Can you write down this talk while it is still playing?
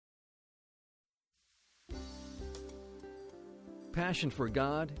passion for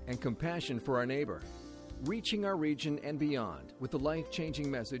God and compassion for our neighbor, reaching our region and beyond with the life-changing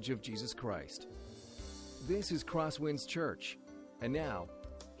message of Jesus Christ. This is CrossWinds Church, and now,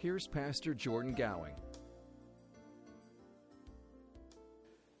 here's Pastor Jordan Gowing.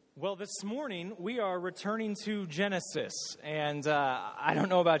 Well, this morning we are returning to Genesis, and I don't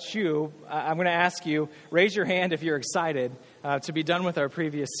know about you. I'm going to ask you, raise your hand if you're excited to be done with our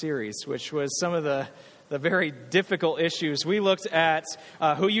previous series, which was some of the very difficult issues. We looked at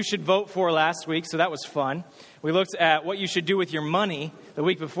who you should vote for last week, so that was fun. We looked at what you should do with your money the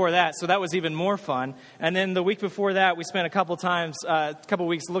week before that, so that was even more fun. And then the week before that, we spent a couple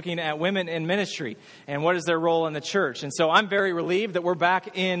weeks looking at women in ministry and what is their role in the church. And so I'm very relieved that we're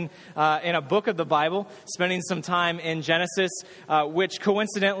back in a book of the Bible, spending some time in Genesis, which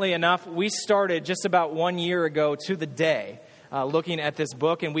coincidentally enough, we started just about 1 year ago to the day. Looking at this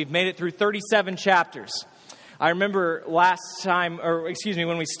book, and we've made it through 37 chapters. I remember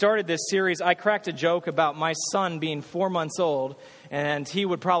when we started this series, I cracked a joke about my son being 4 months old, and he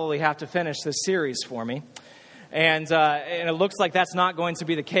would probably have to finish this series for me. And it looks like that's not going to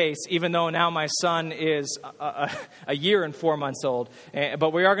be the case, even though now my son is a year and 4 months old.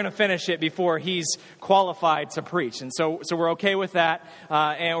 But we are going to finish it before he's qualified to preach. And so we're okay with that.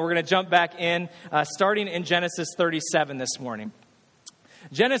 And we're going to jump back in, starting in Genesis 37 this morning.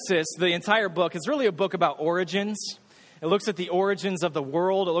 Genesis, the entire book, is really a book about origins. It looks at the origins of the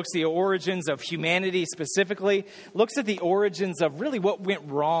world. It looks at the origins of humanity specifically. It looks at the origins of really what went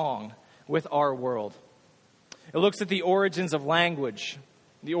wrong with our world. It looks at the origins of language,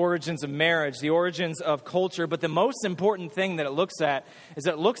 the origins of marriage, the origins of culture. But the most important thing that it looks at is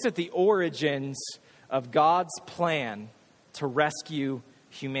that it looks at the origins of God's plan to rescue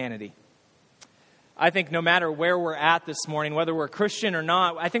humanity. I think no matter where we're at this morning, whether we're Christian or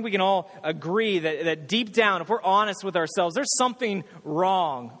not, I think we can all agree that deep down, if we're honest with ourselves, there's something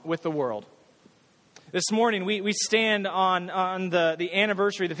wrong with the world. This morning, we stand on the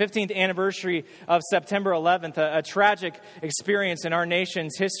anniversary, the 15th anniversary of September 11th, a tragic experience in our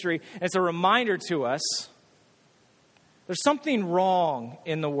nation's history. And it's a reminder to us there's something wrong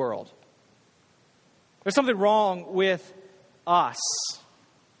in the world. There's something wrong with us.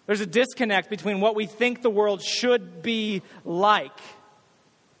 There's a disconnect between what we think the world should be like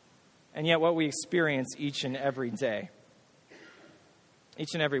and yet what we experience each and every day.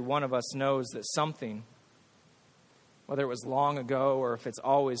 Each and every one of us knows that something, whether it was long ago or if it's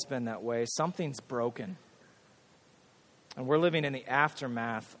always been that way, something's broken. And we're living in the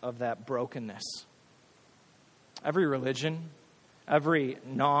aftermath of that brokenness. Every religion, every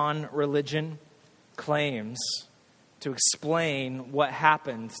non-religion claims to explain what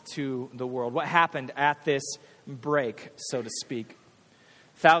happened to the world, what happened at this break, so to speak.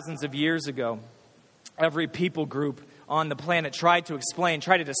 Thousands of years ago, every people group on the planet tried to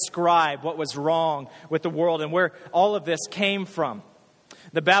describe what was wrong with the world and where all of this came from.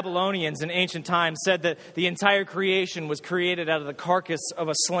 The Babylonians in ancient times said that the entire creation was created out of the carcass of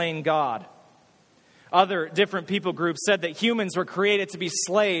a slain god. Other different people groups said that humans were created to be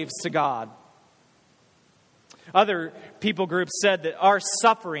slaves to God. Other people groups said that our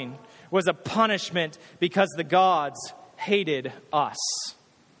suffering was a punishment because the gods hated us.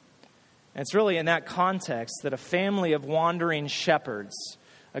 And it's really in that context that a family of wandering shepherds,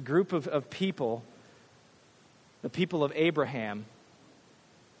 a group of people, the people of Abraham,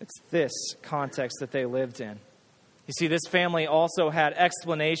 it's this context that they lived in. You see, this family also had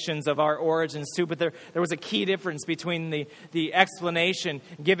explanations of our origins too, but there was a key difference between the explanation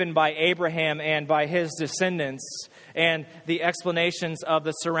given by Abraham and by his descendants and the explanations of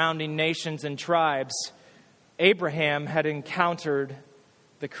the surrounding nations and tribes. Abraham had encountered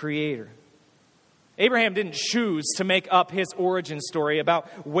the Creator. Abraham didn't choose to make up his origin story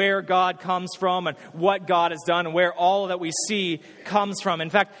about where God comes from and what God has done and where all that we see comes from. In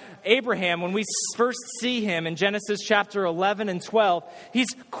fact, Abraham, when we first see him in Genesis chapter 11 and 12, he's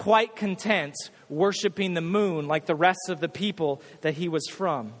quite content worshiping the moon like the rest of the people that he was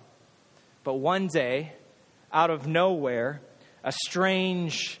from. But one day, out of nowhere, a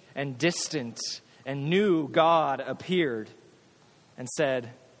strange and distant and new God appeared and said,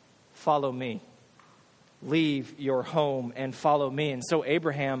 "Follow me. Leave your home and follow me." And so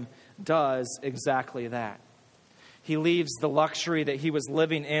Abraham does exactly that. He leaves the luxury that he was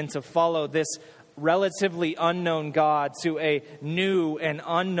living in to follow this relatively unknown God to a new and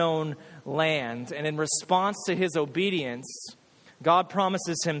unknown land. And in response to his obedience, God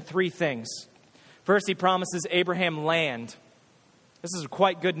promises him three things. First, he promises Abraham land. This is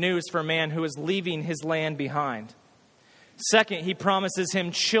quite good news for a man who is leaving his land behind. Second, he promises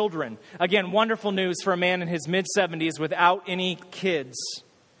him children. Again, wonderful news for a man in his mid-70s without any kids.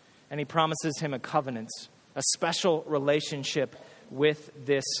 And he promises him a covenant, a special relationship with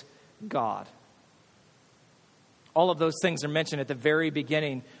this God. All of those things are mentioned at the very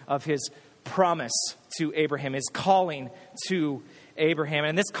beginning of his promise to Abraham, his calling to Abraham.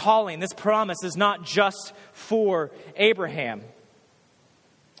 And this calling, this promise is not just for Abraham.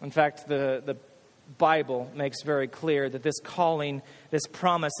 In fact, the Bible makes very clear that this calling, this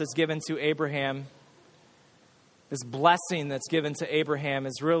promise that's given to Abraham, this blessing that's given to Abraham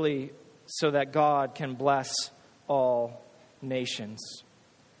is really so that God can bless all nations.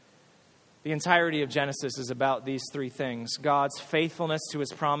 The entirety of Genesis is about these three things: God's faithfulness to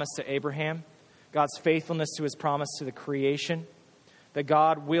his promise to Abraham, God's faithfulness to his promise to the creation, that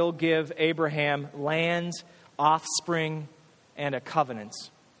God will give Abraham land, offspring, and a covenant.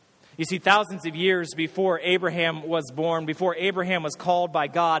 You see, thousands of years before Abraham was born, before Abraham was called by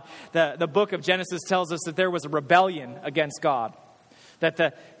God, the book of Genesis tells us that there was a rebellion against God, that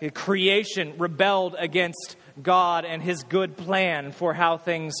the creation rebelled against God and his good plan for how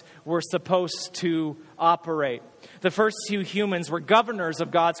things were supposed to operate. The first few humans were governors of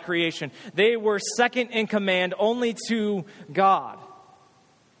God's creation. They were second in command only to God.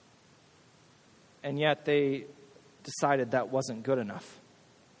 And yet they decided that wasn't good enough.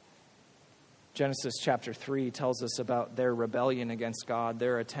 Genesis chapter 3 tells us about their rebellion against God,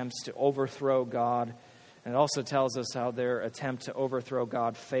 their attempts to overthrow God. And it also tells us how their attempt to overthrow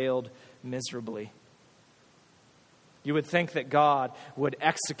God failed miserably. You would think that God would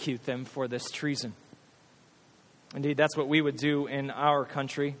execute them for this treason. Indeed, that's what we would do in our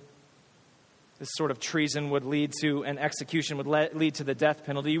country. This sort of treason would lead to an execution, would lead to the death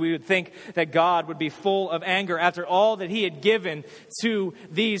penalty. We would think that God would be full of anger after all that he had given to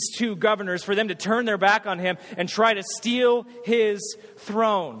these two governors, for them to turn their back on him and try to steal his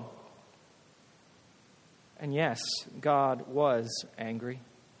throne. And yes, God was angry.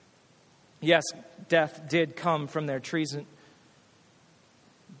 Yes, death did come from their treason.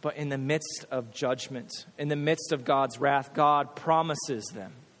 But in the midst of judgment, in the midst of God's wrath, God promises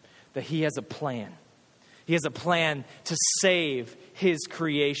them that he has a plan. He has a plan to save his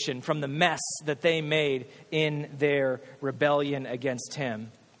creation from the mess that they made in their rebellion against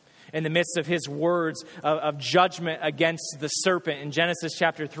him. In the midst of his words of judgment against the serpent in Genesis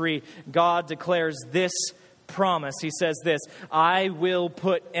chapter 3, God declares this promise. He says this: I will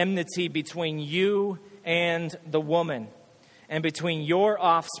put enmity between you and the woman, and between your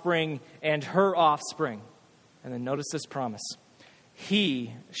offspring and her offspring. And then notice this promise: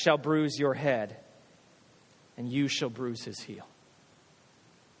 he shall bruise your head, and you shall bruise his heel.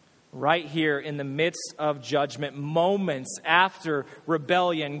 Right here in the midst of judgment, moments after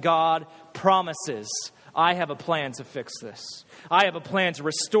rebellion, God promises, I have a plan to fix this. I have a plan to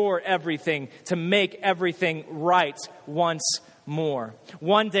restore everything, to make everything right once more.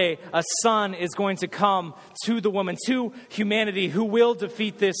 One day, a son is going to come to the woman, to humanity, who will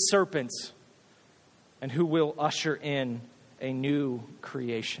defeat this serpent and who will usher in a new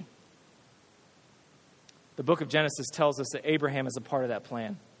creation. The book of Genesis tells us that Abraham is a part of that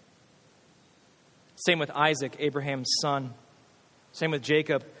plan. Same with Isaac, Abraham's son. Same with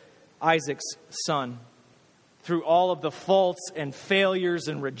Jacob, Isaac's son. Through all of the faults and failures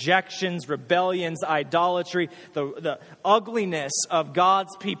and rejections, rebellions, idolatry, the ugliness of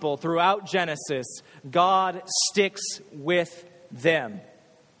God's people throughout Genesis, God sticks with them.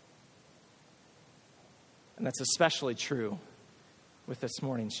 And that's especially true with this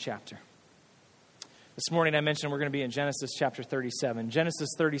morning's chapter. This morning I mentioned we're going to be in Genesis chapter 37. Genesis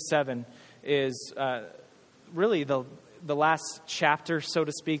 37 is really the last chapter, so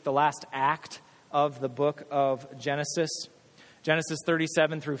to speak, the last act of the book of Genesis. Genesis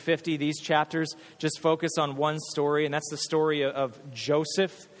 37 through 50, these chapters just focus on one story, and that's the story of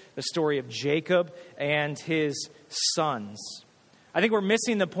Joseph, the story of Jacob and his sons. I think we're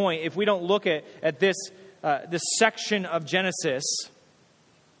missing the point if we don't look at this section of Genesis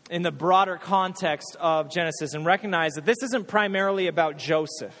in the broader context of Genesis and recognize that this isn't primarily about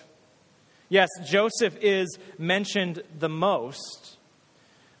Joseph. Yes, Joseph is mentioned the most,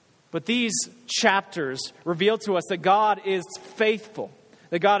 but these chapters reveal to us that God is faithful,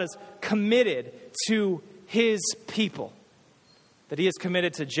 that God is committed to his people, that he is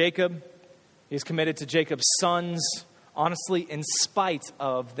committed to Jacob, he is committed to Jacob's sons, honestly, in spite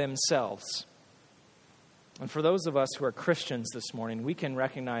of themselves. And for those of us who are Christians this morning, we can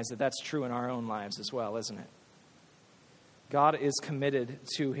recognize that that's true in our own lives as well, isn't it? God is committed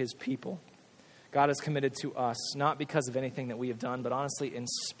to his people. God is committed to us, not because of anything that we have done, but honestly in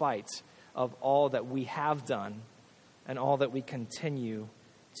spite of all that we have done and all that we continue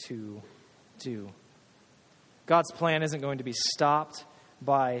to do. God's plan isn't going to be stopped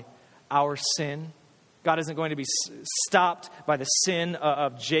by our sin. God isn't going to be stopped by the sin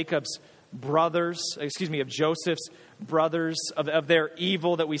of Joseph's brothers, of their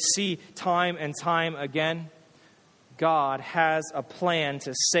evil that we see time and time again. God has a plan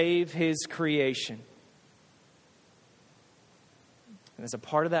to save his creation. And as a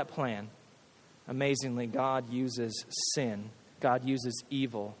part of that plan, amazingly, God uses sin. God uses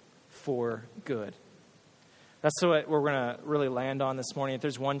evil for good. That's what we're going to really land on this morning. If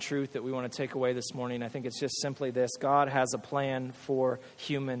there's one truth that we want to take away this morning, I think it's just simply this. God has a plan for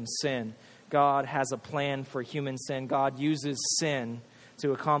human sin. God has a plan for human sin. God uses sin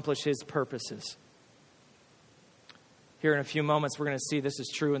to accomplish his purposes. Here in a few moments, we're going to see this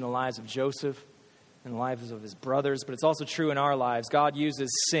is true in the lives of Joseph, in the lives of his brothers, but it's also true in our lives. God uses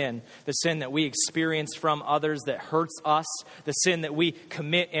sin, the sin that we experience from others that hurts us, the sin that we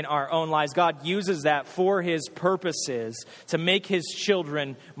commit in our own lives. God uses that for his purposes to make his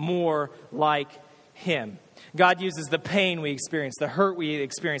children more like him. God uses the pain we experience, the hurt we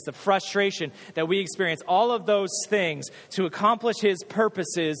experience, the frustration that we experience, all of those things to accomplish his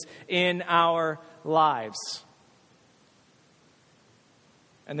purposes in our lives.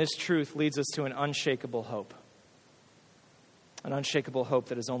 And this truth leads us to an unshakable hope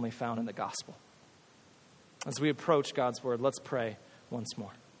that is only found in the gospel. As we approach God's word, let's pray once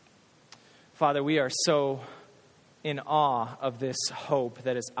more. Father, we are so in awe of this hope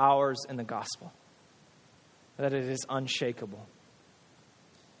that is ours in the gospel, that it is unshakable,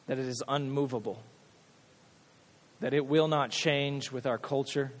 that it is unmovable, that it will not change with our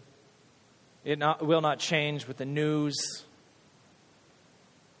culture, will not change with the news,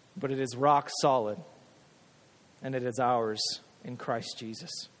 but it is rock solid, and it is ours in Christ Jesus.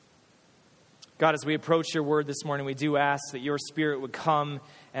 God, as we approach your word this morning, we do ask that your Spirit would come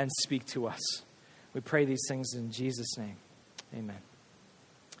and speak to us. We pray these things in Jesus' name. Amen.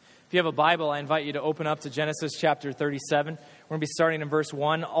 If you have a Bible, I invite you to open up to Genesis chapter 37. We're going to be starting in verse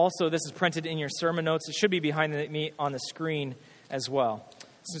 1. Also, this is printed in your sermon notes. It should be behind me on the screen as well.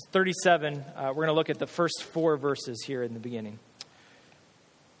 This is 37. We're going to look at the first 4 verses here in the beginning.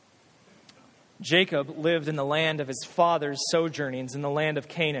 Jacob lived in the land of his father's sojournings in the land of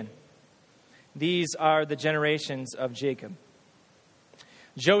Canaan. These are the generations of Jacob.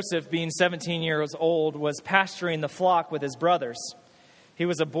 Joseph, being 17 years old, was pasturing the flock with his brothers. He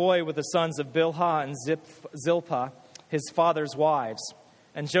was a boy with the sons of Bilhah and Zilpah, his father's wives.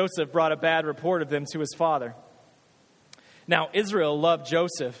 And Joseph brought a bad report of them to his father. Now Israel loved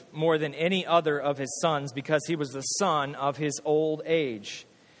Joseph more than any other of his sons because he was the son of his old age.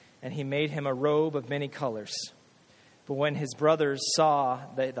 And he made him a robe of many colors. But when his brothers saw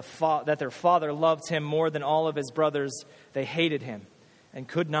that their father loved him more than all of his brothers, they hated him and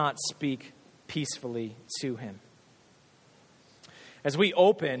could not speak peacefully to him. As we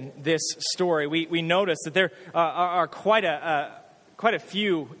open this story, we notice that there are quite a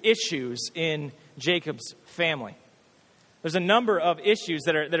few issues in Jacob's family. There's a number of issues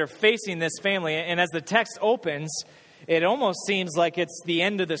that are facing this family, and as the text opens, it almost seems like it's the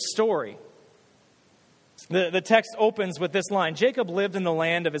end of the story. The text opens with this line: Jacob lived in the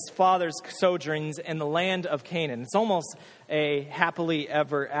land of his father's sojournings in the land of Canaan. It's almost a happily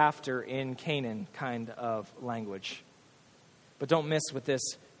ever after in Canaan kind of language. But don't miss what this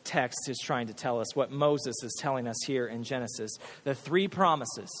text is trying to tell us, what Moses is telling us here in Genesis. The 3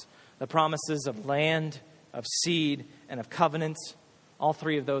 promises, the promises of land, of seed, and of covenant, all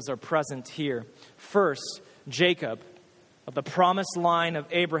 3 of those are present here. First, Jacob, of the promised line of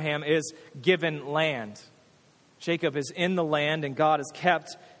Abraham, is given land. Jacob is in the land, and God has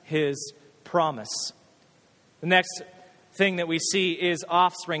kept his promise. The next thing that we see is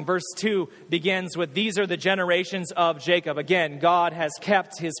offspring. Verse 2 begins with, these are the generations of Jacob. Again, God has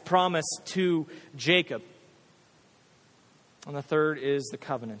kept his promise to Jacob. And the third is the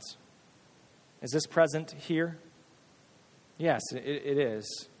covenant. Is this present here? Yes, it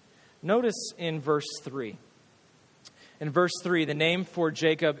is. Notice in verse 3. In verse 3, the name for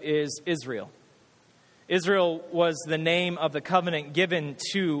Jacob is Israel. Israel was the name of the covenant given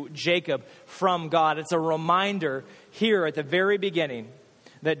to Jacob from God. It's a reminder here at the very beginning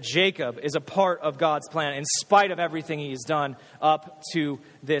that Jacob is a part of God's plan in spite of everything he's done up to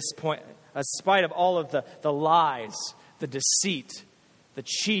this point. In spite of all of the lies, the deceit, the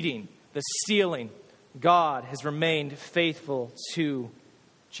cheating, the stealing, God has remained faithful to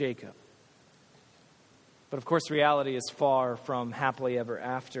Jacob. But of course, reality is far from happily ever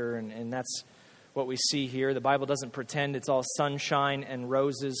after, and that's what we see here. The Bible doesn't pretend it's all sunshine and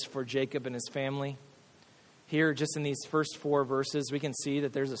roses for Jacob and his family. Here, just in these first 4 verses, we can see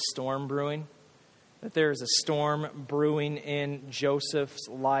that there's a storm brewing. That there is a storm brewing in Joseph's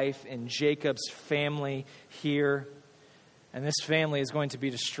life, in Jacob's family here. And this family is going to be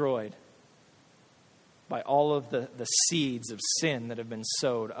destroyed by all of the seeds of sin that have been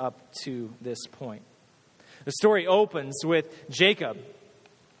sowed up to this point. The story opens with Jacob.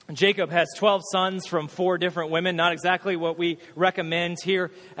 Jacob has 12 sons from 4 different women, not exactly what we recommend here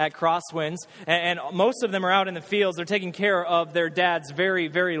at CrossWinds. And most of them are out in the fields. They're taking care of their dad's very,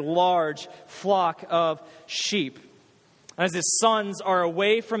 very large flock of sheep. As his sons are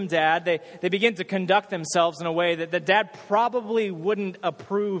away from dad, they begin to conduct themselves in a way that the dad probably wouldn't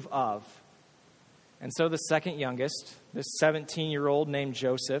approve of. And so the second youngest, this 17-year-old named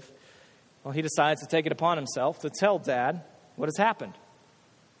Joseph, well, he decides to take it upon himself to tell dad what has happened.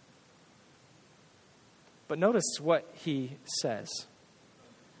 But notice what he says.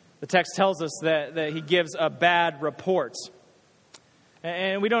 The text tells us that he gives a bad report.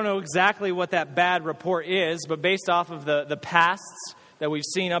 And we don't know exactly what that bad report is, but based off of the pasts that we've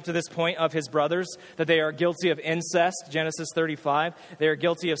seen up to this point of his brothers, that they are guilty of incest, Genesis 35. They are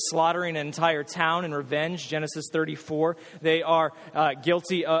guilty of slaughtering an entire town in revenge, Genesis 34. They are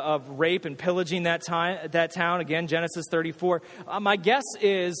guilty of rape and pillaging that town, again, Genesis 34. My guess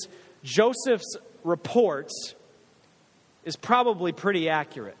is Joseph's report is probably pretty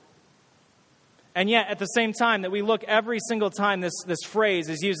accurate. And yet, at the same time that we look every single time this phrase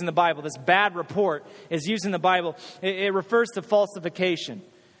is used in the Bible, this bad report is used in the Bible, it refers to falsification,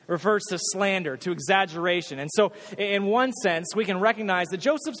 it refers to slander, to exaggeration. And so, in one sense, we can recognize that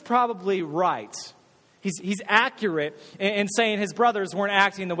Joseph's probably right. He's accurate in saying his brothers weren't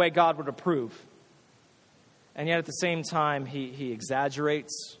acting the way God would approve. And yet, at the same time, he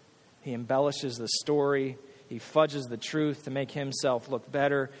exaggerates. He embellishes the story. He fudges the truth to make himself look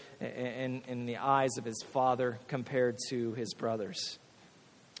better in the eyes of his father compared to his brothers.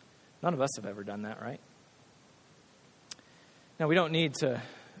 None of us have ever done that, right? Now, we don't need to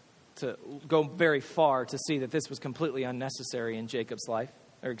go very far to see that this was completely unnecessary in Jacob's life,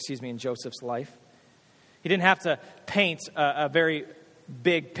 in Joseph's life. He didn't have to paint a very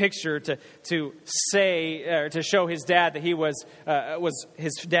big picture to say or to show his dad that he was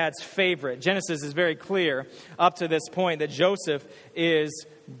his dad's favorite. Genesis is very clear up to this point that Joseph is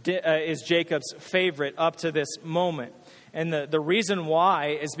Jacob's favorite up to this moment. And the reason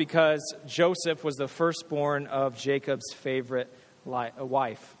why is because Joseph was the firstborn of Jacob's favorite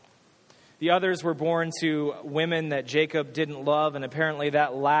wife. The others were born to women that Jacob didn't love, and apparently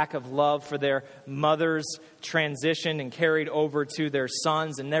that lack of love for their mothers transitioned and carried over to their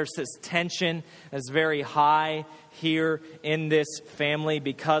sons. And there's this tension that's very high here in this family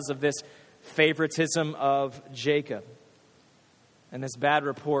because of this favoritism of Jacob. And this bad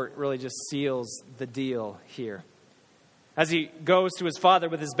report really just seals the deal here. As he goes to his father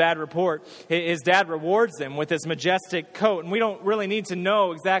with his bad report, his dad rewards him with this majestic coat. And we don't really need to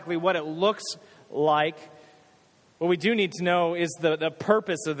know exactly what it looks like. What we do need to know is the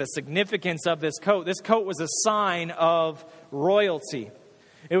purpose of the significance of this coat. This coat was a sign of royalty.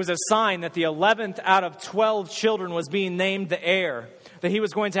 It was a sign that the 11th out of 12 children was being named the heir, that he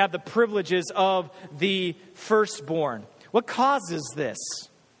was going to have the privileges of the firstborn. What causes this?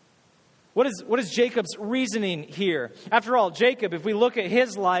 What is Jacob's reasoning here? After all, Jacob, if we look at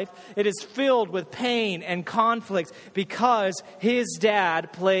his life, it is filled with pain and conflict because his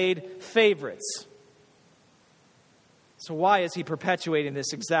dad played favorites. So why is he perpetuating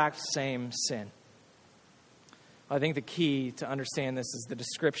this exact same sin? I think the key to understand this is the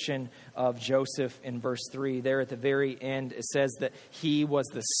description of Joseph in verse 3. There at the very end, it says that he was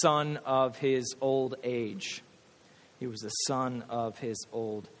the son of his old age. He was the son of his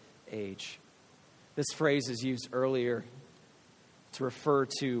old age. This phrase is used earlier to refer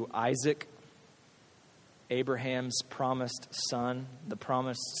to Isaac, Abraham's promised son, the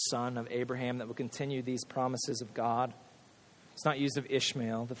promised son of Abraham that will continue these promises of God. It's not used of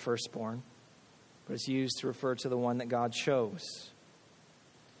Ishmael, the firstborn, but it's used to refer to the one that God chose.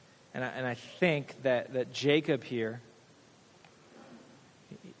 And I think that Jacob here,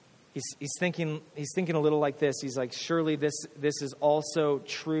 He's thinking a little like this. He's like, surely this is also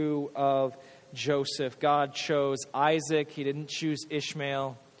true of Joseph. God chose Isaac. He didn't choose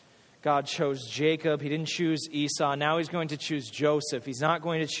Ishmael. God chose Jacob. He didn't choose Esau. Now he's going to choose Joseph. He's not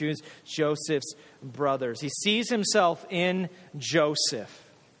going to choose Joseph's brothers. He sees himself in Joseph.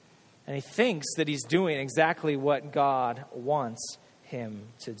 And he thinks that he's doing exactly what God wants him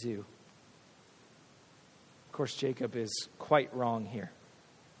to do. Of course, Jacob is quite wrong here.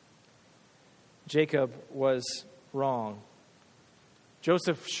 Jacob was wrong.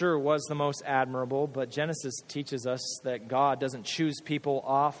 Joseph sure was the most admirable, but Genesis teaches us that God doesn't choose people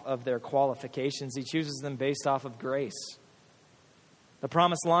off of their qualifications. He chooses them based off of grace. The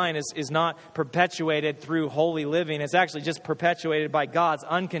promised line is not perpetuated through holy living. It's actually just perpetuated by God's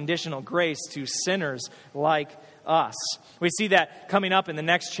unconditional grace to sinners like us. We see that coming up in the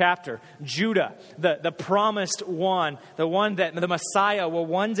next chapter. Judah, the promised one, the one that the Messiah will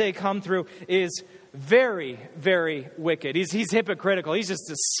one day come through, is very, very wicked. He's hypocritical. He's just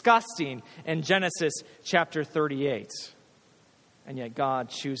disgusting in Genesis chapter 38. And yet God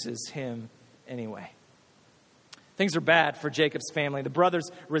chooses him anyway. Things are bad for Jacob's family. The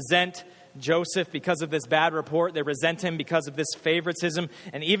brothers resent Joseph because of this bad report. They resent him because of this favoritism.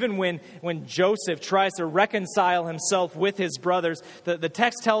 And even when Joseph tries to reconcile himself with his brothers, the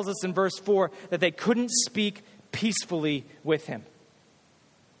text tells us in verse 4 that they couldn't speak peacefully with him.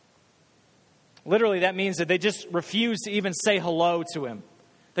 Literally, that means that they just refused to even say hello to him.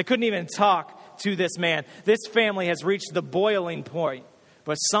 They couldn't even talk to this man. This family has reached the boiling point,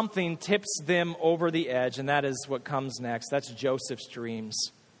 but something tips them over the edge, and that is what comes next. That's Joseph's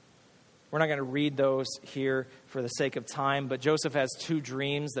dreams. We're not going to read those here for the sake of time, but Joseph has two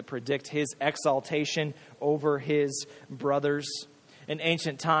dreams that predict his exaltation over his brothers. In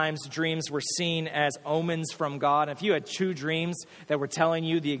ancient times, dreams were seen as omens from God. If you had two dreams that were telling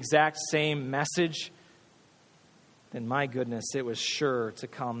you the exact same message, then my goodness, it was sure to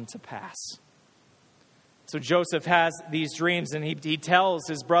come to pass. So Joseph has these dreams, and he tells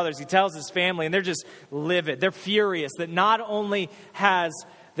his brothers, he tells his family, and they're just livid. They're furious that not only has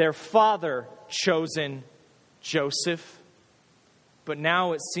their father chosen Joseph, but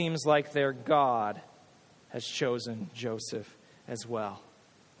now it seems like their God has chosen Joseph as well.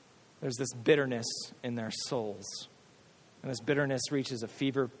 There's this bitterness in their souls. And this bitterness reaches a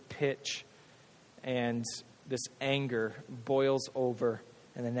fever pitch, and this anger boils over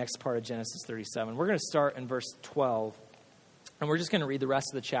in the next part of Genesis 37. We're going to start in verse 12, and we're just going to read the rest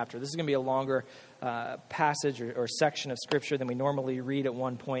of the chapter. This is going to be a longer passage or section of Scripture than we normally read at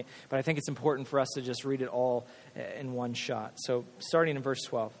one point, but I think it's important for us to just read it all in one shot. So starting in verse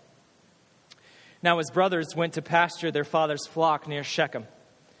 12. Now his brothers went to pasture their father's flock near Shechem.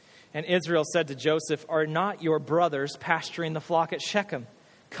 And Israel said to Joseph, "Are not your brothers pasturing the flock at Shechem?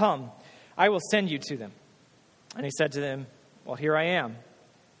 Come, I will send you to them." And he said to them, "Well, here I am."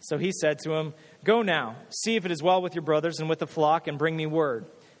 So he said to him, "Go now, see if it is well with your brothers and with the flock, and bring me word."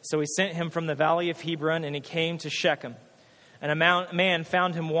 So he sent him from the valley of Hebron, and he came to Shechem. And a man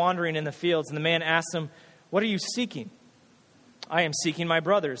found him wandering in the fields, and the man asked him, "What are you seeking?" "I am seeking my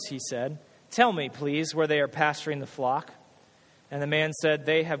brothers," he said. "Tell me, please, where they are pasturing the flock." And the man said,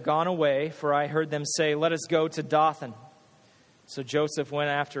 "They have gone away, for I heard them say, 'Let us go to Dothan.'" So Joseph went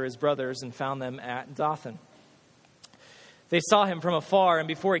after his brothers and found them at Dothan. They saw him from afar, and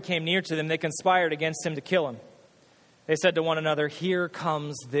before he came near to them, they conspired against him to kill him. They said to one another, "Here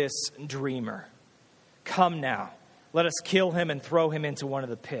comes this dreamer. Come now, let us kill him and throw him into one of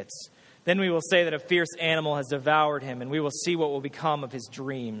the pits. Then we will say that a fierce animal has devoured him, and we will see what will become of his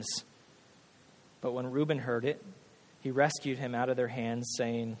dreams." But when Reuben heard it, he rescued him out of their hands,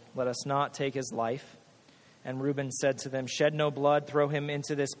 saying, "Let us not take his life." And Reuben said to them, "Shed no blood, throw him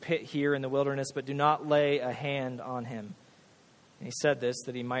into this pit here in the wilderness, but do not lay a hand on him." And he said this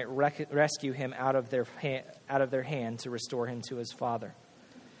that he might rescue him out of their hand to restore him to his father.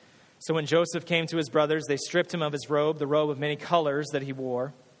 So when Joseph came to his brothers, they stripped him of his robe, the robe of many colors that he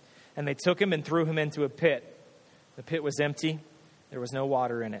wore, and they took him and threw him into a pit. The pit was empty, there was no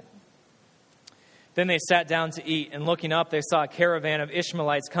water in it. Then they sat down to eat, and looking up, they saw a caravan of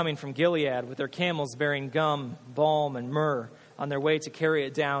Ishmaelites coming from Gilead with their camels bearing gum, balm, and myrrh on their way to carry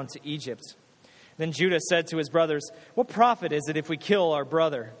it down to Egypt. Then Judah said to his brothers, "What profit is it if we kill our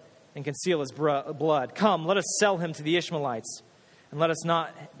brother and conceal his blood? Come, let us sell him to the Ishmaelites, and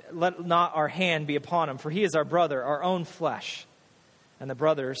let not our hand be upon him, for he is our brother, our own flesh." And the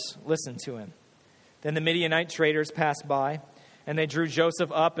brothers listened to him. Then the Midianite traders passed by, and they drew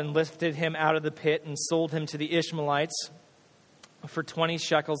Joseph up and lifted him out of the pit and sold him to the Ishmaelites for 20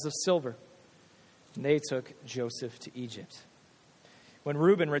 shekels of silver. And they took Joseph to Egypt. When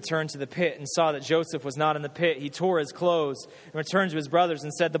Reuben returned to the pit and saw that Joseph was not in the pit, he tore his clothes and returned to his brothers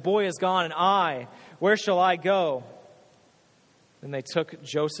and said, "The boy is gone, and I, where shall I go?" Then they took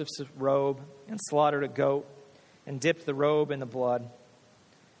Joseph's robe and slaughtered a goat and dipped the robe in the blood.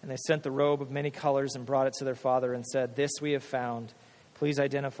 And they sent the robe of many colors and brought it to their father and said, "This we have found. Please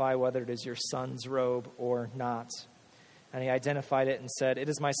identify whether it is your son's robe or not." And he identified it and said, "It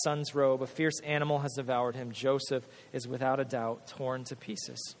is my son's robe. A fierce animal has devoured him. Joseph is without a doubt torn to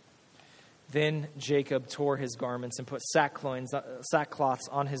pieces." Then Jacob tore his garments and put sackcloths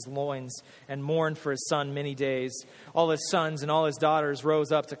on his loins and mourned for his son many days. All his sons and all his daughters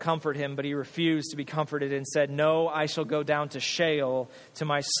rose up to comfort him, but he refused to be comforted and said, "No, I shall go down to Sheol to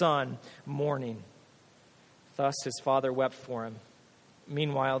my son, mourning." Thus his father wept for him.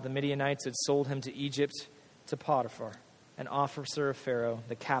 Meanwhile, the Midianites had sold him to Egypt to Potiphar, an officer of Pharaoh,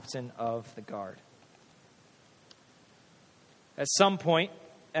 the captain of the guard. At some point,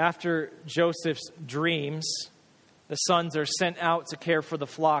 after Joseph's dreams, the sons are sent out to care for the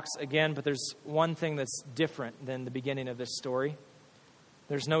flocks again, but there's one thing that's different than the beginning of this story.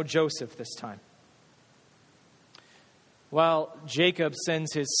 There's no Joseph this time. While Jacob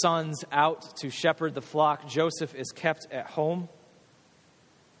sends his sons out to shepherd the flock, Joseph is kept at home.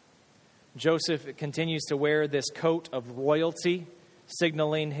 Joseph continues to wear this coat of royalty,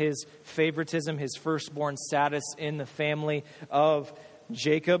 signaling his favoritism, his firstborn status in the family of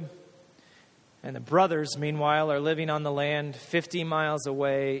Jacob. And the brothers, meanwhile, are living on the land 50 miles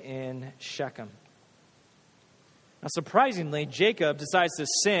away in Shechem. Now, surprisingly, Jacob decides to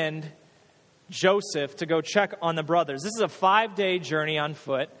send Joseph to go check on the brothers. This is a 5-day journey on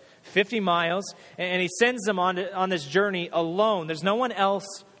foot, 50 miles, and he sends them on this journey alone. There's no one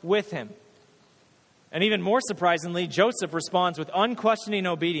else with him. And even more surprisingly, Joseph responds with unquestioning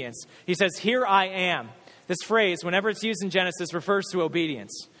obedience. He says, "Here I am." This phrase, whenever it's used in Genesis, refers to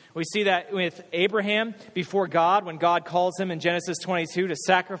obedience. We see that with Abraham before God, when God calls him in Genesis 22 to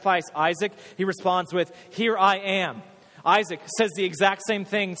sacrifice Isaac, he responds with, "Here I am." Isaac says the exact same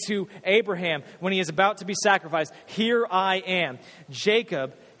thing to Abraham when he is about to be sacrificed. "Here I am."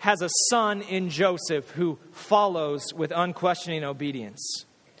 Jacob has a son in Joseph who follows with unquestioning obedience.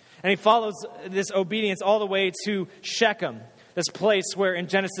 And he follows this obedience all the way to Shechem, this place where in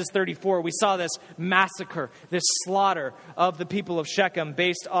Genesis 34 we saw this massacre, this slaughter of the people of Shechem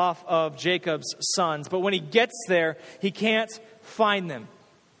based off of Jacob's sons. But when he gets there, he can't find them.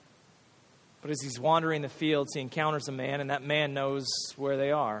 But as he's wandering the fields, he encounters a man, and that man knows where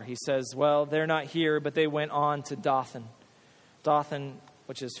they are. He says, "Well, they're not here, but they went on to Dothan." Dothan,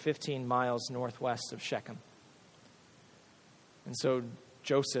 which is 15 miles northwest of Shechem. And so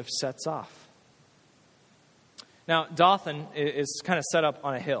Joseph sets off. Now, Dothan is kind of set up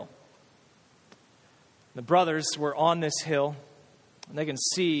on a hill. The brothers were on this hill, and they can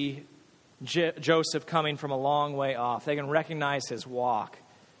see Joseph coming from a long way off. They can recognize his walk.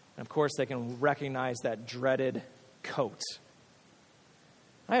 And, of course, they can recognize that dreaded coat.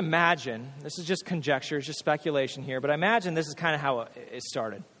 I imagine, this is just conjecture, it's just speculation here, but I imagine this is kind of how it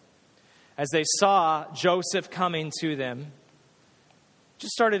started. As they saw Joseph coming to them,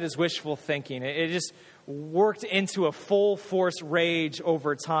 just started as wishful thinking. It just worked into a full force rage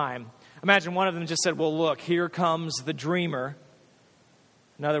over time. Imagine one of them just said, "Well, look, here comes the dreamer."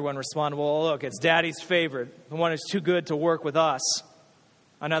 Another one responded, "Well, look, it's Daddy's favorite, the one who's too good to work with us."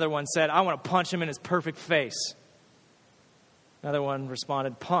 Another one said, "I want to punch him in his perfect face." Another one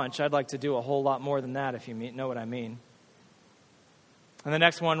responded, "Punch? I'd like to do a whole lot more than that, if you know what I mean." And the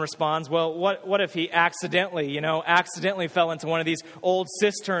next one responds, "Well, what if he accidentally fell into one of these old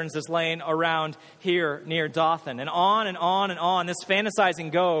cisterns that's laying around here near Dothan?" And on and on and on. This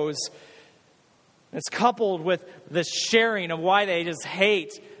fantasizing goes. It's coupled with this sharing of why they just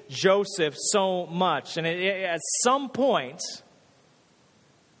hate Joseph so much. And at some point,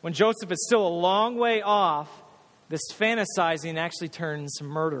 when Joseph is still a long way off, this fantasizing actually turns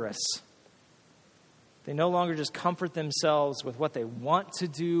murderous. They no longer just comfort themselves with what they want to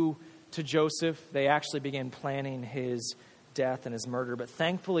do to Joseph. They actually begin planning his death and his murder. But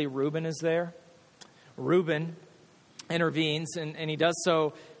thankfully, Reuben is there. Reuben intervenes, and he does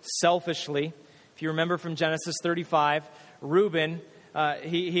so selfishly. If you remember from Genesis 35, Reuben,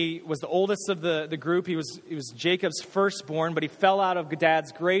 he was the oldest of the group. He was Jacob's firstborn, but he fell out of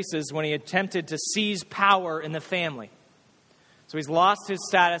Dad's graces when he attempted to seize power in the family. So he's lost his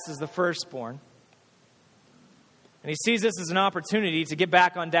status as the firstborn. And he sees this as an opportunity to get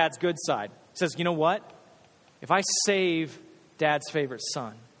back on Dad's good side. He says, "You know what? If I save Dad's favorite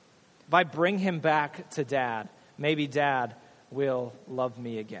son, if I bring him back to Dad, maybe Dad will love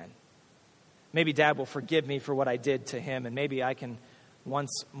me again. Maybe Dad will forgive me for what I did to him, and maybe I can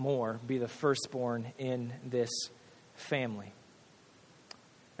once more be the firstborn in this family."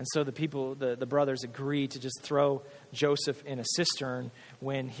 And so the brothers agree to just throw Joseph in a cistern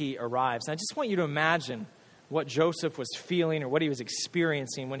when he arrives. And I just want you to imagine what Joseph was feeling or what he was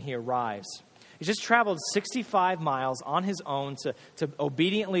experiencing when he arrives. He just traveled 65 miles on his own to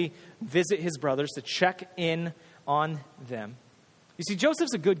obediently visit his brothers, to check in on them. You see,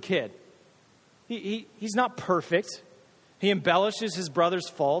 Joseph's a good kid. He's not perfect. He embellishes his brother's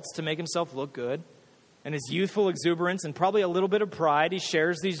faults to make himself look good. And his youthful exuberance and probably a little bit of pride, he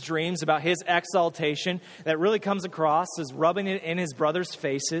shares these dreams about his exaltation that really comes across as rubbing it in his brother's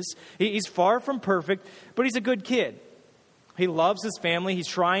faces. He's far from perfect, but he's a good kid. He loves his family. He's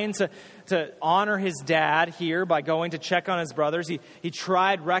trying to honor his dad here by going to check on his brothers. He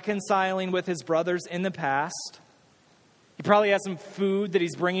tried reconciling with his brothers in the past. He probably has some food that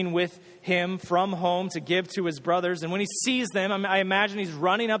he's bringing with him from home to give to his brothers. And when he sees them, I imagine he's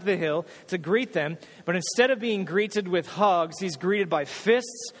running up the hill to greet them. But instead of being greeted with hugs, he's greeted by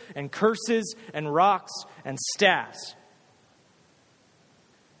fists and curses and rocks and staffs.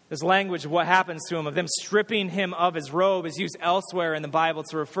 This language of what happens to him, of them stripping him of his robe, is used elsewhere in the Bible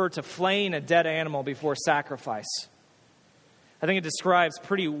to refer to flaying a dead animal before sacrifice. I think it describes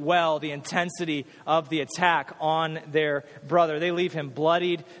pretty well the intensity of the attack on their brother. They leave him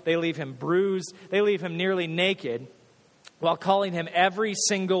bloodied, they leave him bruised, they leave him nearly naked, while calling him every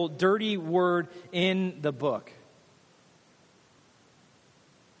single dirty word in the book.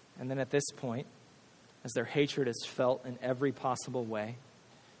 And then at this point, as their hatred is felt in every possible way,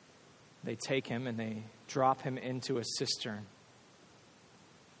 they take him and they drop him into a cistern,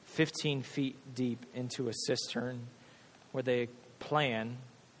 15 feet deep into a cistern, where they plan,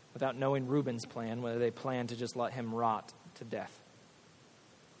 without knowing Reuben's plan, whether they plan to just let him rot to death.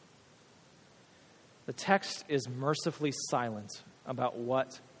 The text is mercifully silent about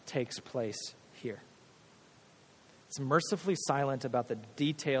what takes place here. It's mercifully silent about the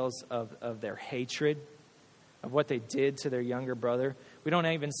details of their hatred, of what they did to their younger brother. We don't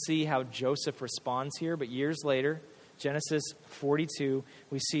even see how Joseph responds here, but years later, Genesis 42,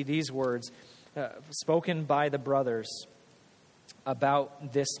 we see these words spoken by the brothers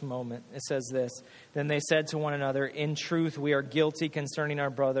about this moment. It says this: "Then they said to one another, 'In truth, we are guilty concerning our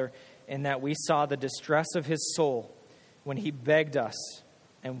brother, in that we saw the distress of his soul when he begged us,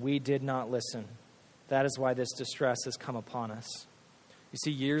 and we did not listen. That is why this distress has come upon us.'" You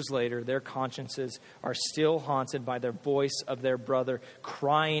see, years later, their consciences are still haunted by the voice of their brother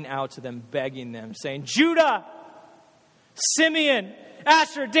crying out to them, begging them, saying, "Judah, Simeon,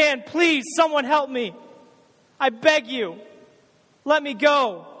 Asher, Dan, please, someone help me. I beg you. Let me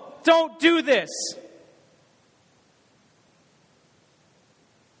go. Don't do this."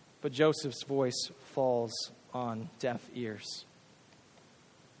 But Joseph's voice falls on deaf ears.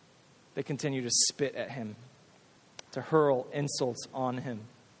 They continue to spit at him, to hurl insults on him.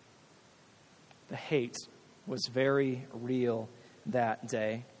 The hate was very real that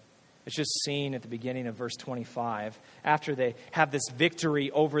day. It's just seen at the beginning of verse 25. After they have this victory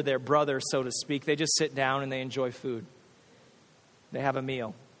over their brother, so to speak, they just sit down and they enjoy food. They have a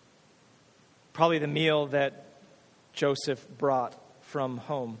meal. Probably the meal that Joseph brought from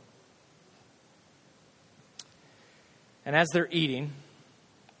home. And as they're eating,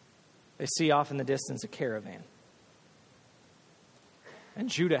 they see off in the distance a caravan. And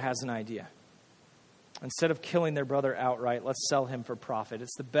Judah has an idea. Instead of killing their brother outright, let's sell him for profit.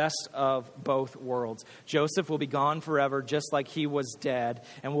 It's the best of both worlds. Joseph will be gone forever, just like he was dead,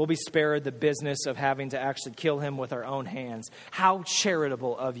 and we'll be spared the business of having to actually kill him with our own hands. How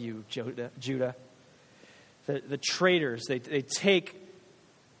charitable of you, Judah. The traitors, they take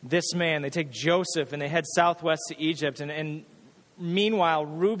this man, they take Joseph, and they head southwest to Egypt. And meanwhile,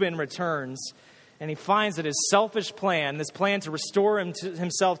 Reuben returns, and he finds that his selfish plan, this plan to restore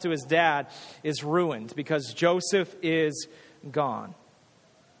himself to his dad, is ruined because Joseph is gone.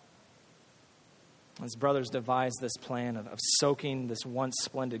 His brothers devise this plan of soaking this once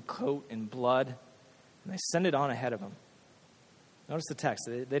splendid coat in blood, and they send it on ahead of him. Notice the text.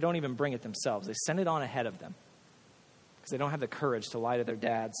 They don't even bring it themselves. They send it on ahead of them because they don't have the courage to lie to their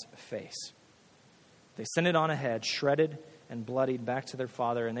dad's face. They send it on ahead, shredded and bloodied, back to their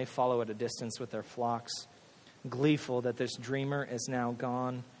father, and they follow at a distance with their flocks, gleeful that this dreamer is now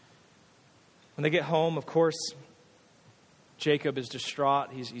gone. When they get home, of course, Jacob is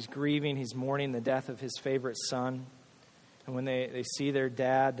distraught. He's grieving. He's mourning the death of his favorite son. And when they see their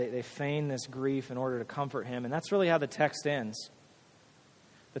dad, they feign this grief in order to comfort him. And that's really how the text ends.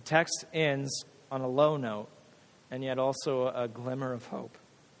 The text ends on a low note, and yet also a glimmer of hope.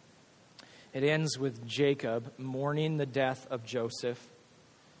 It ends with Jacob mourning the death of Joseph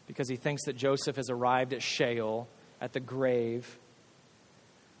because he thinks that Joseph has arrived at Sheol, at the grave.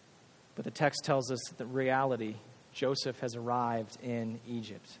 But the text tells us that the reality, Joseph has arrived in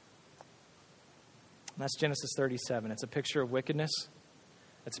Egypt. And that's Genesis 37. It's a picture of wickedness.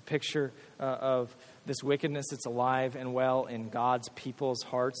 It's a picture of this wickedness that's alive and well in God's people's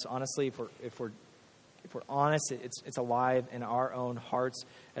hearts. Honestly, if we're if we're honest, it's alive in our own hearts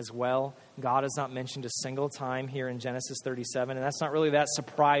as well. God is not mentioned a single time here in Genesis 37, and that's not really that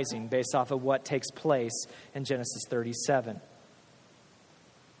surprising based off of what takes place in Genesis 37.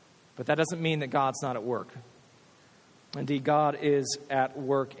 But that doesn't mean that God's not at work. Indeed, God is at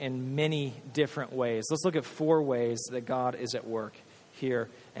work in many different ways. Let's look at 4 ways that God is at work here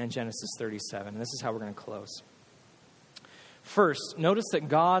in Genesis 37. And this is how we're going to close. First, notice that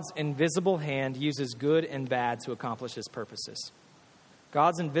God's invisible hand uses good and bad to accomplish his purposes.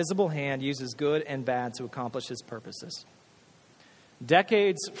 God's invisible hand uses good and bad to accomplish his purposes.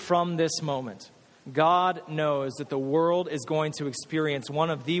 Decades from this moment, God knows that the world is going to experience one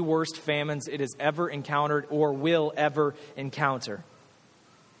of the worst famines it has ever encountered or will ever encounter.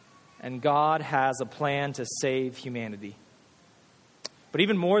 And God has a plan to save humanity. But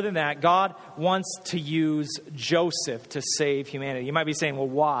even more than that, God wants to use Joseph to save humanity. You might be saying, well,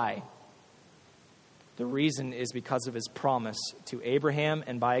 why? The reason is because of his promise to Abraham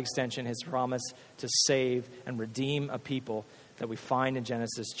and by extension his promise to save and redeem a people that we find in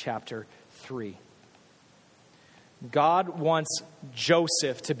Genesis chapter 3. God wants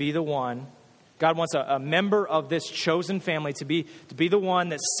Joseph to be the one. God wants a member of this chosen family to be the one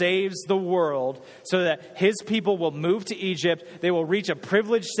that saves the world so that his people will move to Egypt. They will reach a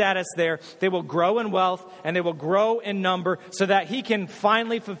privileged status there. They will grow in wealth and they will grow in number so that he can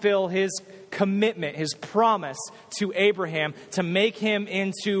finally fulfill his commitment, his promise to Abraham to make him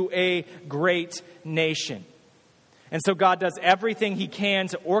into a great nation. And so God does everything he can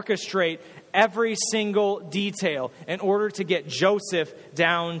to orchestrate every single detail in order to get Joseph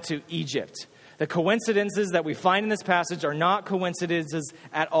down to Egypt. The coincidences that we find in this passage are not coincidences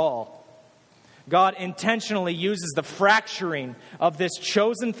at all. God intentionally uses the fracturing of this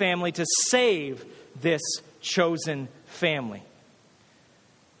chosen family to save this chosen family.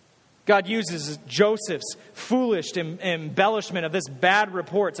 God uses Joseph's foolish embellishment of this bad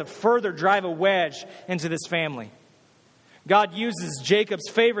report to further drive a wedge into this family. God uses Jacob's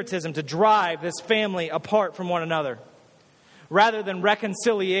favoritism to drive this family apart from one another. Rather than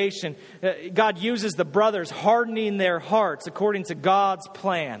reconciliation, God uses the brothers hardening their hearts according to God's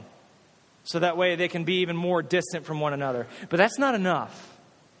plan. So that way they can be even more distant from one another. But that's not enough.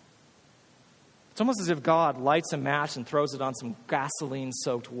 It's almost as if God lights a match and throws it on some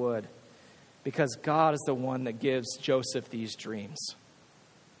gasoline-soaked wood. Because God is the one that gives Joseph these dreams.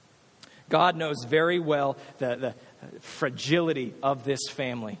 God knows very well the fragility of this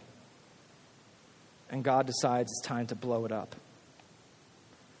family. And God decides it's time to blow it up.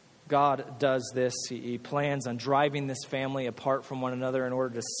 God does this. He plans on driving this family apart from one another in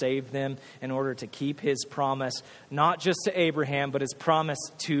order to save them, in order to keep his promise, not just to Abraham, but his promise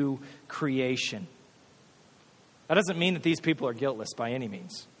to creation. That doesn't mean that these people are guiltless by any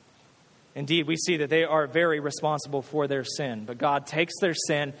means. Indeed, we see that they are very responsible for their sin, but God takes their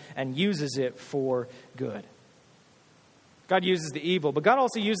sin and uses it for good. God uses the evil, but God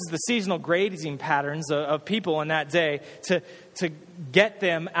also uses the seasonal grazing patterns of people in that day to get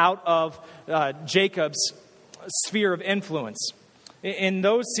them out of Jacob's sphere of influence. In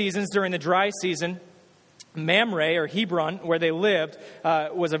those seasons, during the dry season, Mamre, or Hebron, where they lived,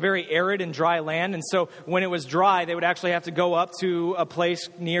 was a very arid and dry land. And so when it was dry, they would actually have to go up to a place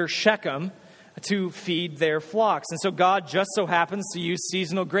near Shechem to feed their flocks. And so God just so happens to use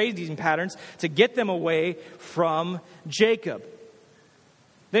seasonal grazing patterns to get them away from Jacob.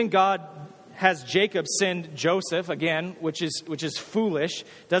 Then God has Jacob send Joseph, again, which is foolish,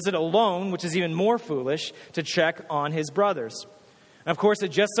 does it alone, which is even more foolish, to check on his brothers. And of course, it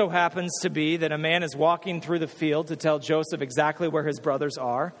just so happens to be that a man is walking through the field to tell Joseph exactly where his brothers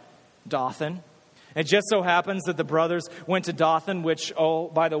are, Dothan. It just so happens that the brothers went to Dothan, which, oh,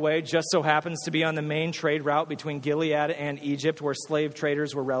 by the way, just so happens to be on the main trade route between Gilead and Egypt, where slave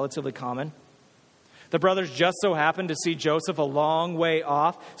traders were relatively common. The brothers just so happened to see Joseph a long way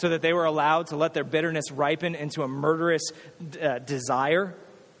off so that they were allowed to let their bitterness ripen into a murderous desire.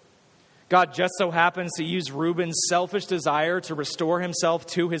 God just so happens to use Reuben's selfish desire to restore himself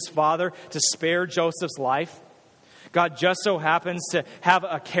to his father to spare Joseph's life. God just so happens to have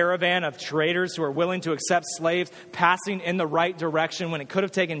a caravan of traders who are willing to accept slaves passing in the right direction when it could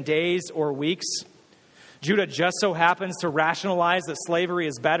have taken days or weeks. Judah just so happens to rationalize that slavery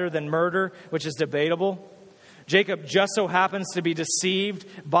is better than murder, which is debatable. Jacob just so happens to be deceived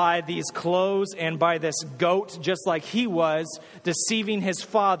by these clothes and by this goat, just like he was deceiving his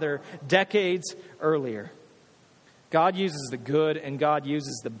father decades earlier. God uses the good and God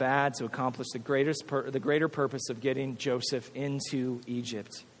uses the bad to accomplish the greater purpose of getting Joseph into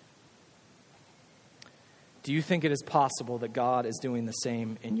Egypt. Do you think it is possible that God is doing the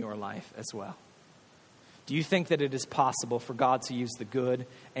same in your life as well? Do you think that it is possible for God to use the good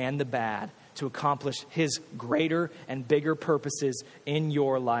and the bad to accomplish his greater and bigger purposes in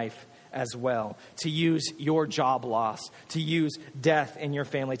your life as well? To use your job loss, to use death in your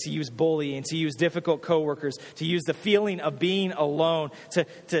family, to use bullying, to use difficult coworkers, to use the feeling of being alone,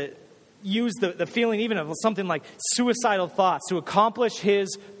 to use the feeling even of something like suicidal thoughts to accomplish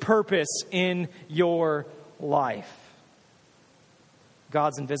his purpose in your life.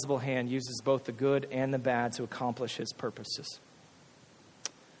 God's invisible hand uses both the good and the bad to accomplish his purposes.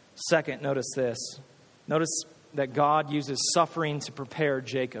 Second, notice this. Notice that God uses suffering to prepare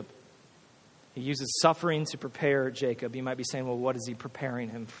Jacob. He uses suffering to prepare Jacob. You might be saying, well, what is he preparing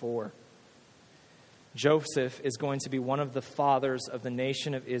him for? Joseph is going to be one of the fathers of the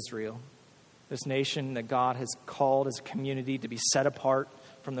nation of Israel, this nation that God has called as a community to be set apart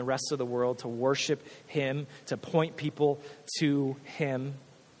from the rest of the world, to worship him, to point people to him.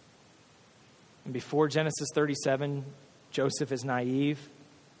 And before Genesis 37, Joseph is naive.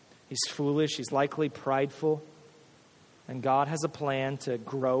 He's foolish. He's likely prideful. And God has a plan to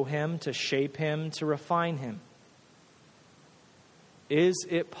grow him, to shape him, to refine him. Is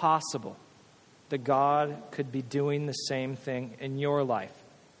it possible that God could be doing the same thing in your life?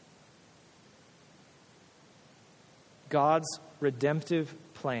 God's redemptive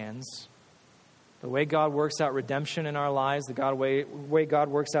plans, the way God works out redemption in our lives, the way God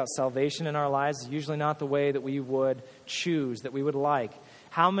works out salvation in our lives is usually not the way that we would choose, that we would like.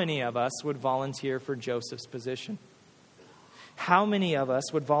 How many of us would volunteer for Joseph's position? How many of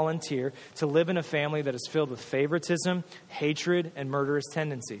us would volunteer to live in a family that is filled with favoritism, hatred, and murderous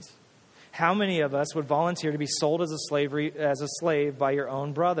tendencies? How many of us would volunteer to be sold as a slave by your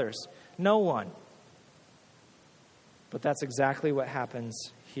own brothers? No one. But that's exactly what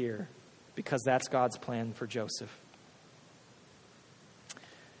happens here, because that's God's plan for Joseph.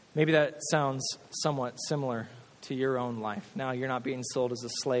 Maybe that sounds somewhat similar to your own life. Now, you're not being sold as a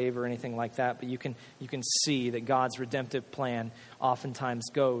slave or anything like that, but you can see that God's redemptive plan oftentimes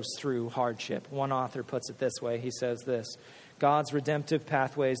goes through hardship. One author puts it this way. He says this: God's redemptive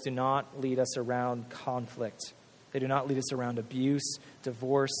pathways do not lead us around conflict. They do not lead us around abuse,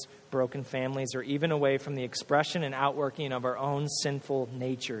 divorce, broken families, or even away from the expression and outworking of our own sinful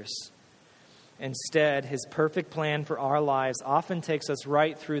natures. Instead, his perfect plan for our lives often takes us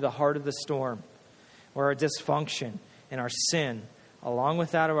right through the heart of the storm, where our dysfunction and our sin, along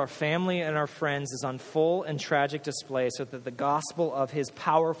with that of our family and our friends, is on full and tragic display, so that the gospel of his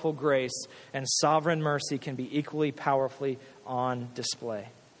powerful grace and sovereign mercy can be equally powerfully on display.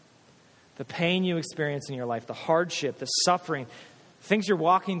 The pain you experience in your life, the hardship, the suffering, things you're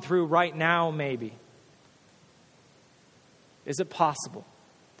walking through right now maybe. Is it possible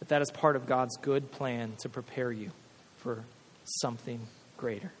that that is part of God's good plan to prepare you for something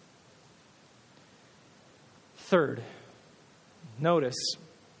greater? Third, notice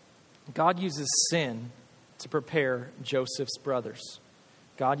God uses sin to prepare Joseph's brothers.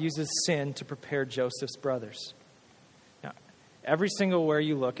 God uses sin to prepare Joseph's brothers. Now, every single where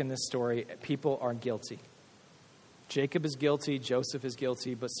you look in this story, people are guilty. Jacob is guilty, Joseph is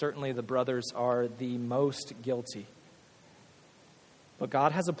guilty, but certainly the brothers are the most guilty. But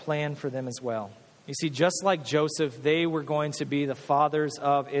God has a plan for them as well. You see, just like Joseph, they were going to be the fathers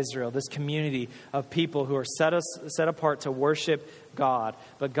of Israel, this community of people who are set apart to worship God.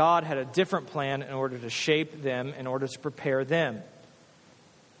 But God had a different plan in order to shape them, in order to prepare them.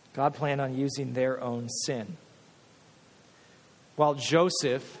 God planned on using their own sin. While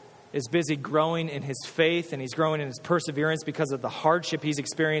Joseph is busy growing in his faith and he's growing in his perseverance because of the hardship he's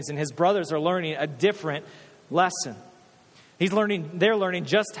experienced, and his brothers are learning a different lesson. They're learning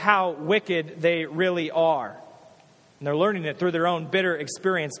just how wicked they really are. And they're learning it through their own bitter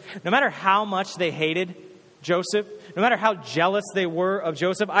experience. No matter how much they hated Joseph, no matter how jealous they were of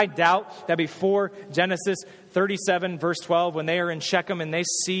Joseph, I doubt that before Genesis 37, verse 12, when they are in Shechem and they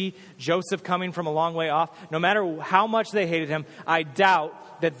see Joseph coming from a long way off, no matter how much they hated him, I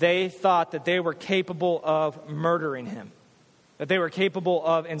doubt that they thought that they were capable of murdering him, that they were capable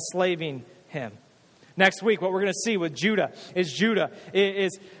of enslaving him. Next week, what we're going to see with Judah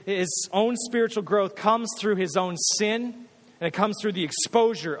is his own spiritual growth comes through his own sin, and it comes through the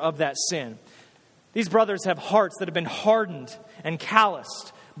exposure of that sin. These brothers have hearts that have been hardened and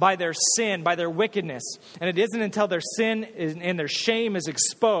calloused by their sin, by their wickedness. And it isn't until their sin and their shame is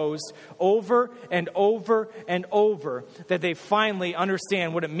exposed over and over and over that they finally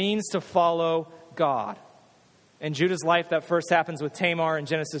understand what it means to follow God. In Judah's life, that first happens with Tamar in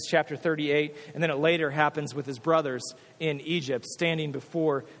Genesis chapter 38, and then it later happens with his brothers in Egypt, standing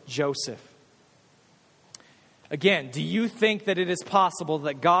before Joseph. Again, do you think that it is possible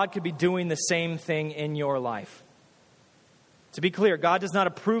that God could be doing the same thing in your life? To be clear, God does not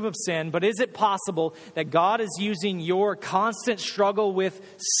approve of sin, but is it possible that God is using your constant struggle with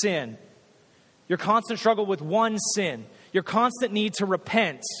sin, your constant struggle with one sin, your constant need to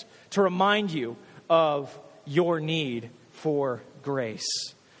repent, to remind you of your need for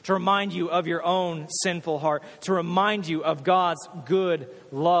grace, to remind you of your own sinful heart, to remind you of God's good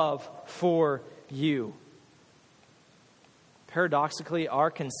love for you? Paradoxically, our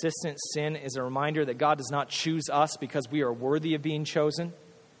consistent sin is a reminder that God does not choose us because we are worthy of being chosen,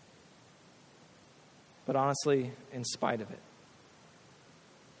 but honestly, in spite of it.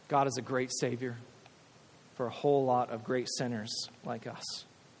 God is a great Savior for a whole lot of great sinners like us.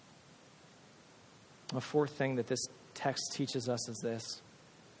 A fourth thing that this text teaches us is this.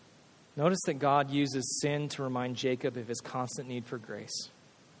 Notice that God uses sin to remind Jacob of his constant need for grace.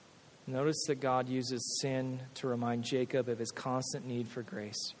 Notice that God uses sin to remind Jacob of his constant need for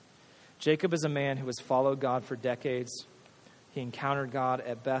grace. Jacob is a man who has followed God for decades. He encountered God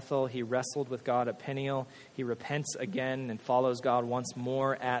at Bethel. He wrestled with God at Peniel. He repents again and follows God once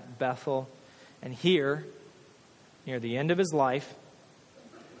more at Bethel. And here, near the end of his life,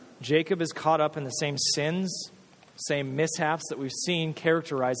 Jacob is caught up in the same sins, same mishaps that we've seen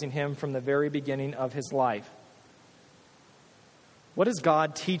characterizing him from the very beginning of his life. What is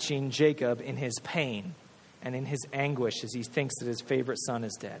God teaching Jacob in his pain and in his anguish as he thinks that his favorite son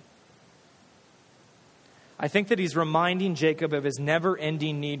is dead? I think that he's reminding Jacob of his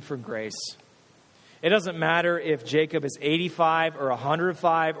never-ending need for grace. It doesn't matter if Jacob is 85 or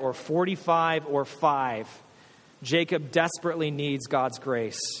 105 or 45 or 5. Jacob desperately needs God's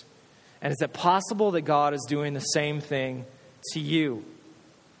grace. And is it possible that God is doing the same thing to you?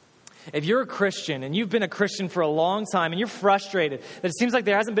 If you're a Christian and you've been a Christian for a long time and you're frustrated that it seems like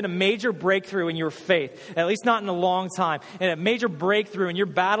there hasn't been a major breakthrough in your faith, at least not in a long time, and a major breakthrough in your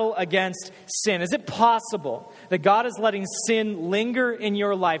battle against sin, is it possible that God is letting sin linger in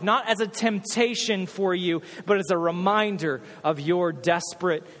your life, not as a temptation for you, but as a reminder of your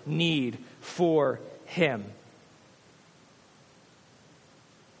desperate need for Him?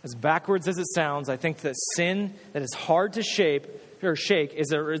 As backwards as it sounds, I think that sin that is hard to shake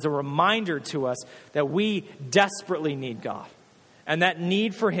is a reminder to us that we desperately need God. And that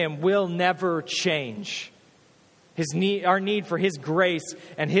need for Him will never change. Our need for His grace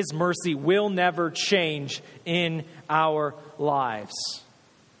and His mercy will never change in our lives.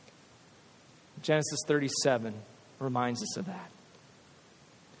 Genesis 37 reminds us of that.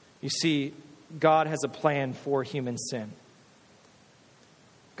 You see, God has a plan for human sin.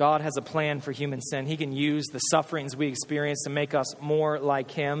 God has a plan for human sin. He can use the sufferings we experience to make us more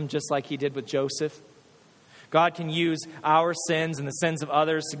like Him, just like He did with Joseph. God can use our sins and the sins of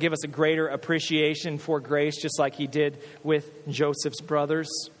others to give us a greater appreciation for grace, just like He did with Joseph's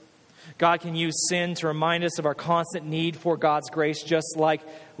brothers. God can use sin to remind us of our constant need for God's grace, just like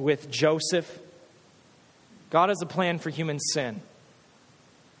with Joseph. God has a plan for human sin.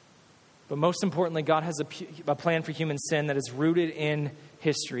 But most importantly, God has a plan for human sin that is rooted in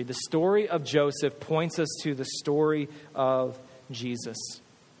history. The story of Joseph points us to the story of Jesus.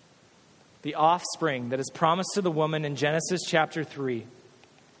 The offspring that is promised to the woman in Genesis chapter 3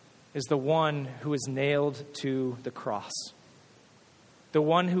 is the one who is nailed to the cross. The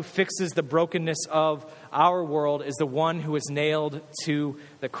one who fixes the brokenness of our world is the one who is nailed to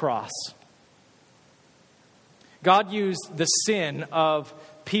the cross. God used the sin of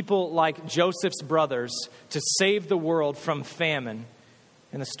people like Joseph's brothers to save the world from famine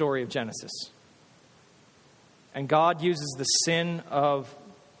in the story of Genesis. And God uses the sin of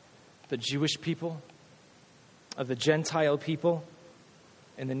the Jewish people, of the Gentile people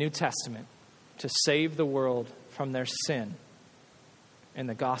in the New Testament to save the world from their sin in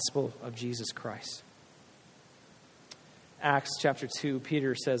the gospel of Jesus Christ. Acts chapter 2,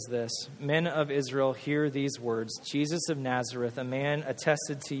 Peter says this, "Men of Israel, hear these words. Jesus of Nazareth, a man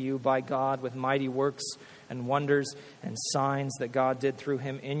attested to you by God with mighty works and wonders and signs that God did through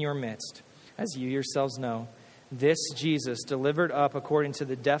him in your midst, as you yourselves know. This Jesus, delivered up according to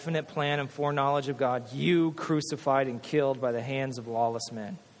the definite plan and foreknowledge of God, you crucified and killed by the hands of lawless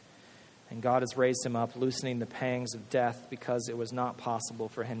men. And God has raised him up, loosening the pangs of death, because it was not possible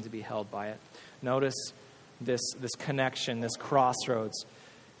for him to be held by it." Notice this connection, this crossroads.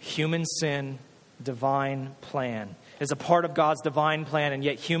 Human sin, divine plan. Is a part of God's divine plan, and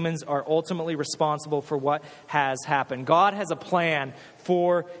yet humans are ultimately responsible for what has happened. God has a plan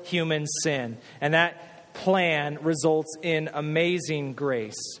for human sin, and that plan results in amazing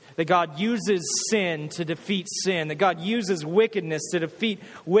grace. That God uses sin to defeat sin. That God uses wickedness to defeat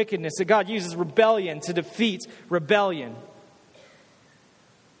wickedness. That God uses rebellion to defeat rebellion.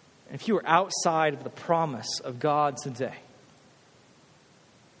 And if you are outside of the promise of God today,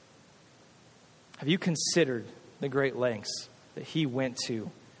 have you considered the great lengths that He went to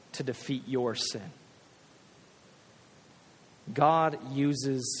defeat your sin? God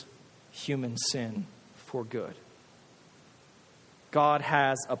uses human sin for good. God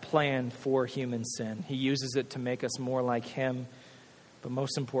has a plan for human sin. He uses it to make us more like Him, but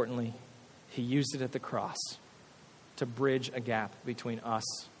most importantly, He used it at the cross to bridge a gap between us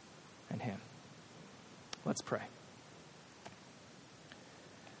and Him. Let's pray.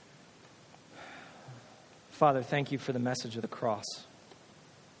 Father, thank you for the message of the cross.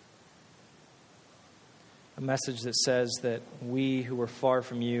 A message that says that we who were far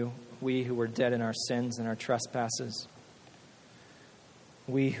from you, we who were dead in our sins and our trespasses,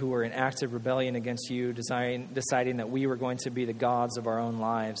 we who were in active rebellion against you, deciding that we were going to be the gods of our own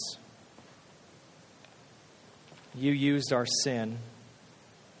lives, you used our sin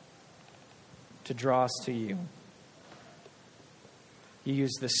to draw us to you. You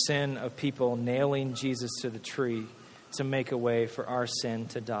used the sin of people nailing Jesus to the tree to make a way for our sin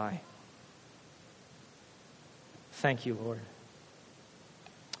to die. Thank you, Lord.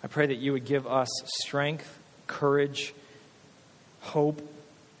 I pray that you would give us strength, courage, hope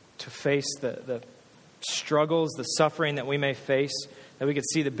to face the struggles, the suffering that we may face, that we could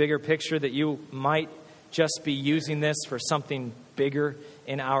see the bigger picture, that you might just be using this for something bigger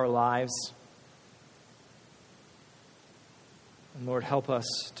in our lives. And Lord, help us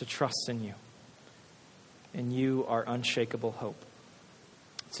to trust in you. And you are unshakable hope.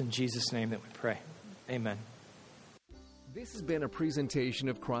 It's in Jesus' name that we pray. Amen. This has been a presentation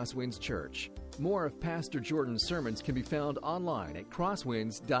of CrossWinds Church. More of Pastor Jordan's sermons can be found online at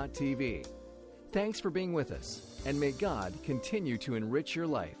crosswinds.tv. Thanks for being with us, and may God continue to enrich your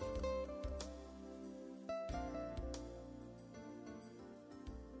life.